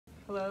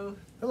Hello.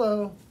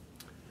 Hello.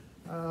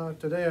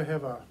 Today I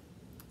have a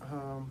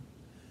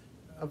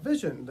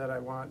vision that I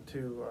want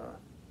to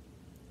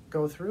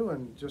go through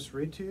and just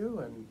read to you,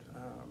 and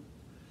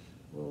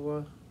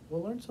we'll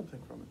learn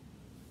something from it.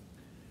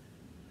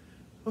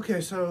 Okay,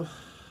 so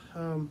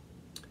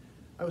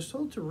I was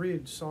told to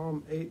read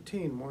Psalm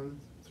 18, 1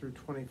 through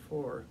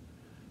 24,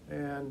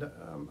 and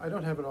I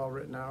don't have it all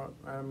written out.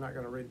 I'm not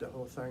going to read the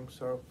whole thing,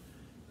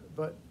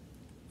 but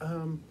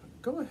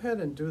go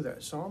ahead and do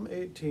that. Psalm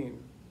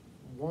 18,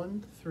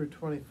 1 through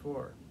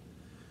 24.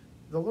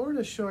 The Lord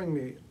is showing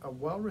me a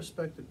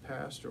well-respected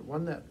pastor,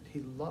 one that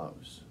he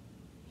loves.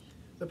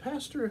 The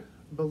pastor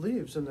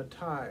believes in the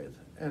tithe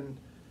and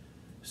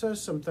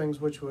says some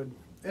things which would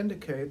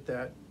indicate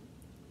that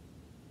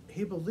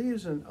he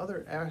believes in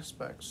other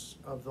aspects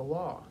of the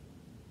law.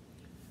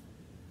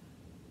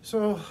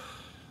 So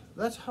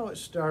that's how it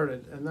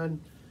started. And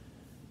then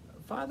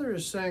Father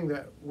is saying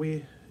that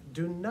we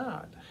do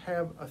not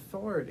have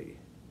authority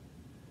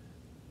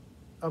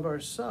of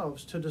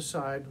ourselves to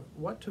decide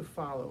what to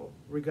follow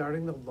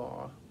regarding the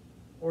law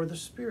or the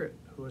Spirit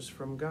who is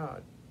from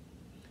God.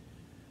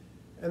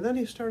 And then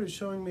he started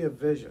showing me a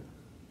vision.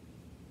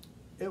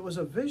 It was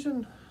a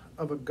vision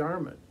of a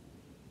garment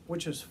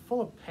which is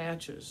full of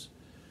patches.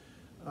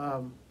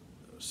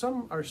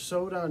 Some are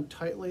sewed on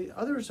tightly,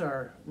 others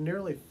are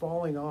nearly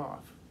falling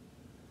off.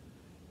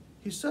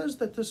 He says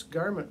that this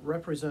garment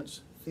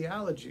represents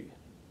theology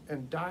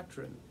and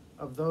doctrine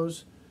of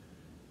those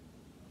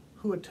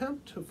who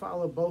attempt to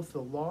follow both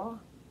the law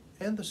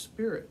and the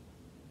Spirit.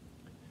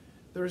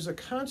 There is a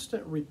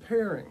constant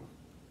repairing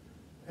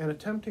and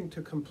attempting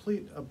to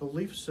complete a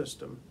belief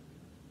system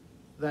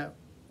that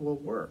will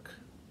work,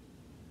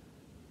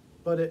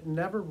 but it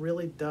never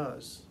really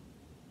does.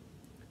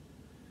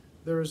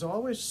 There is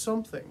always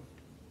something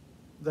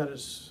that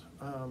is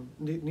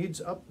needs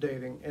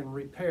updating and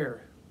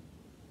repair.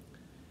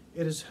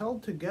 It is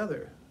held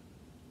together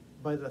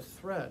by the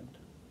thread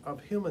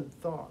of human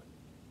thought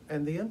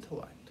and the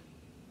intellect.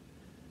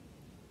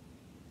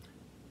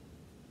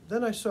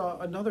 Then I saw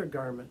another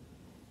garment,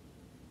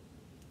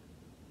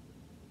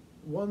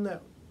 one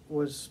that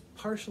was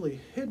partially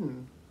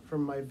hidden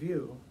from my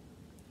view.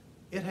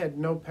 It had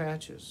no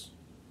patches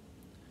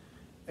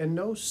and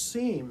no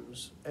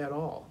seams at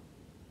all.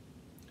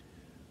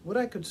 What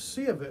I could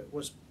see of it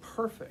was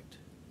perfect.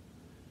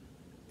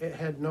 It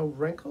had no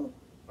wrinkle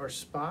or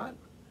spot,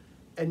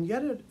 and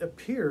yet it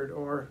appeared,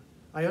 or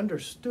I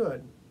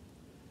understood,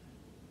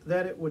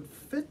 that it would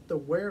fit the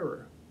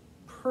wearer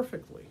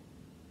perfectly.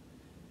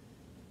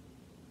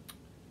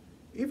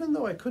 Even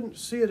though I couldn't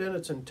see it in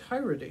its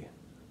entirety,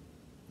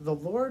 the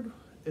Lord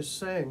is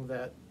saying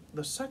that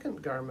the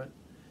second garment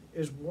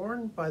is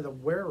worn by the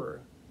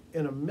wearer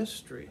in a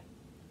mystery.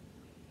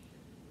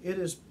 It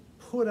is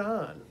put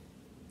on,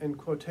 in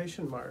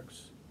quotation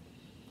marks,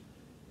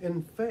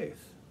 in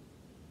faith.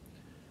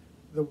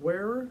 The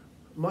wearer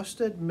must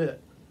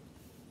admit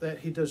that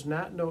he does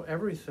not know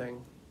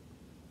everything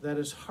that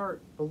his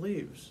heart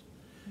believes.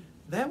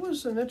 That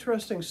was an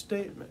interesting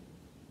statement.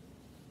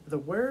 The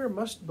wearer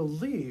must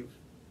believe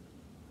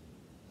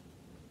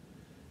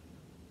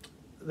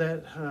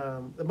that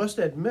must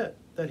admit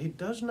that he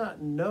does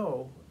not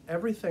know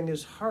everything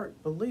his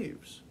heart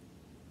believes.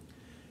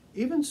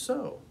 Even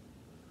so,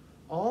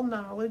 all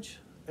knowledge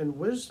and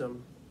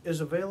wisdom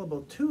is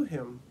available to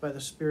him by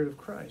the Spirit of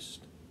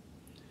Christ.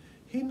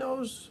 He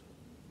knows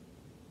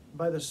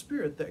by the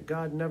Spirit that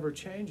God never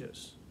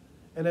changes,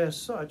 and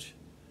as such,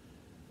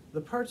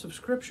 the parts of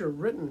Scripture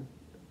written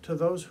to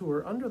those who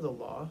are under the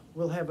law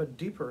will have a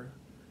deeper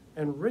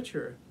and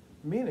richer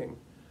meaning,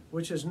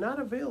 which is not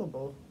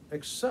available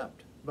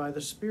except by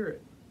the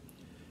Spirit.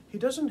 He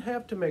doesn't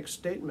have to make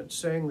statements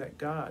saying that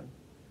God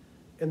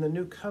in the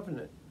new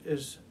covenant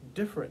is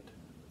different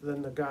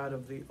than the God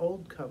of the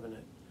old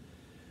covenant.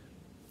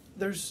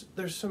 There's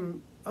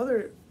some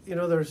other,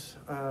 there's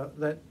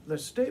that the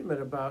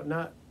statement about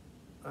not,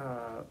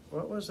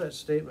 what was that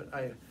statement?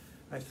 I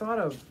thought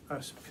of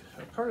a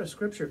part of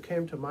Scripture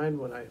came to mind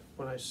when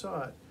I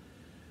saw it.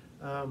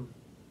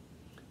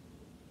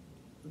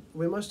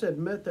 We must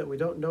admit that we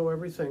don't know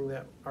everything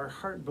that our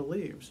heart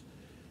believes.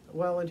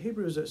 Well, in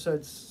Hebrews it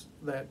says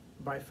that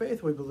by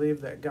faith we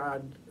believe that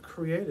God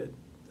created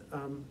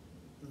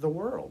the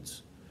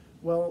worlds.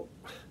 Well,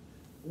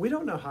 we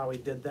don't know how he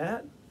did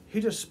that. He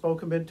just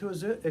spoke them into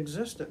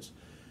existence.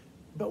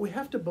 But we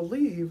have to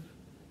believe,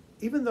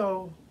 even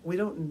though we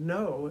don't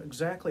know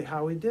exactly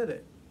how he did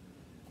it.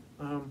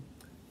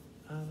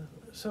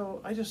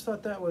 So I just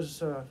thought that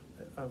was a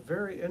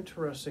very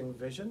interesting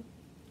vision.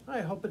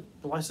 I hope it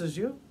blesses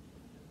you.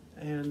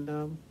 And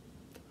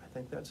I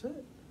think that's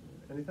it.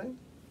 Anything?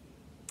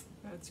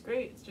 That's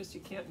great. It's just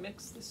you can't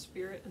mix the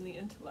Spirit and the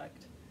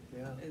intellect.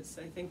 Yeah. Is,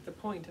 I think, the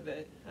point of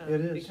it.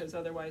 It is. Because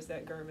otherwise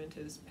that garment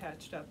is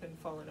patched up and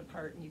fallen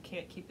apart, and you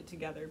can't keep it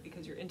together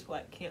because your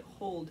intellect can't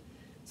hold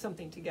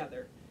something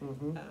together.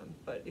 Mm-hmm.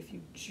 But if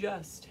you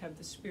just have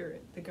the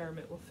Spirit, the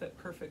garment will fit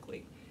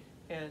perfectly.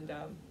 And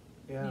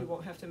you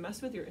won't have to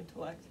mess with your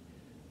intellect.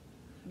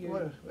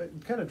 Well,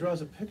 it kind of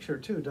draws a picture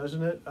too,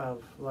 doesn't it,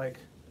 of like,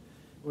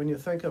 when you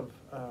think of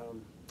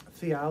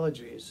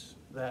theologies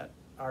that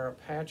are a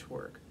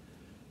patchwork,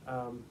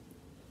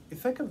 you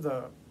think of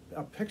a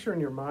picture in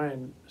your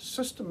mind,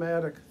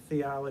 systematic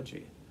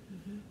theology.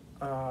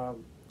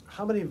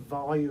 How many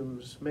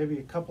volumes, maybe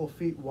a couple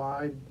feet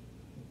wide,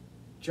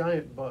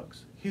 giant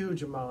books,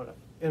 huge amount of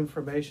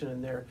information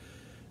in there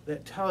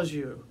that tells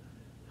you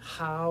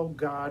how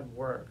God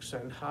works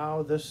and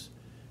how this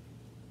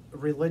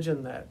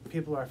religion that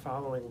people are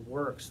following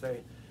works.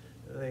 They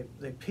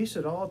piece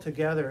it all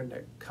together and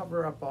they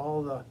cover up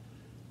all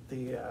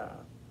the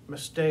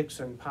mistakes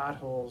and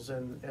potholes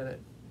and it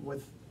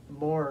with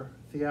more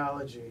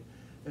theology.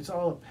 It's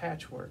all a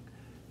patchwork,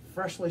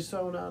 freshly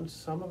sewn on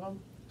some of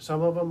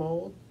them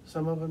old,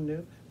 some of them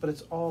new, but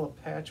it's all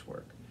a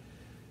patchwork.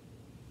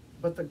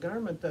 But the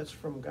garment that's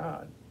from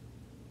God,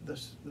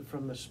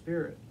 from the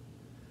Spirit,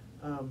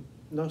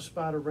 no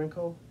spot or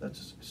wrinkle,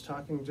 it's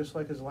talking just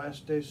like his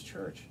last days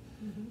church.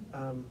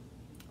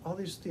 All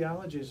these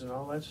theologies and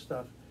all that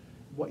stuff,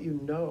 what you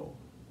know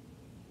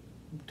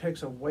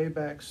takes a way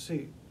back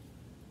seat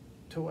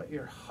to what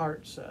your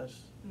heart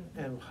says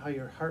and how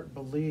your heart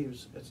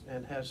believes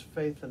and has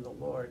faith in the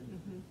Lord.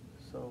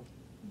 So,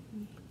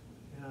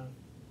 yeah.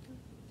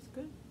 It's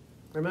good.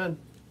 Amen.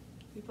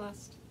 Be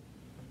blessed.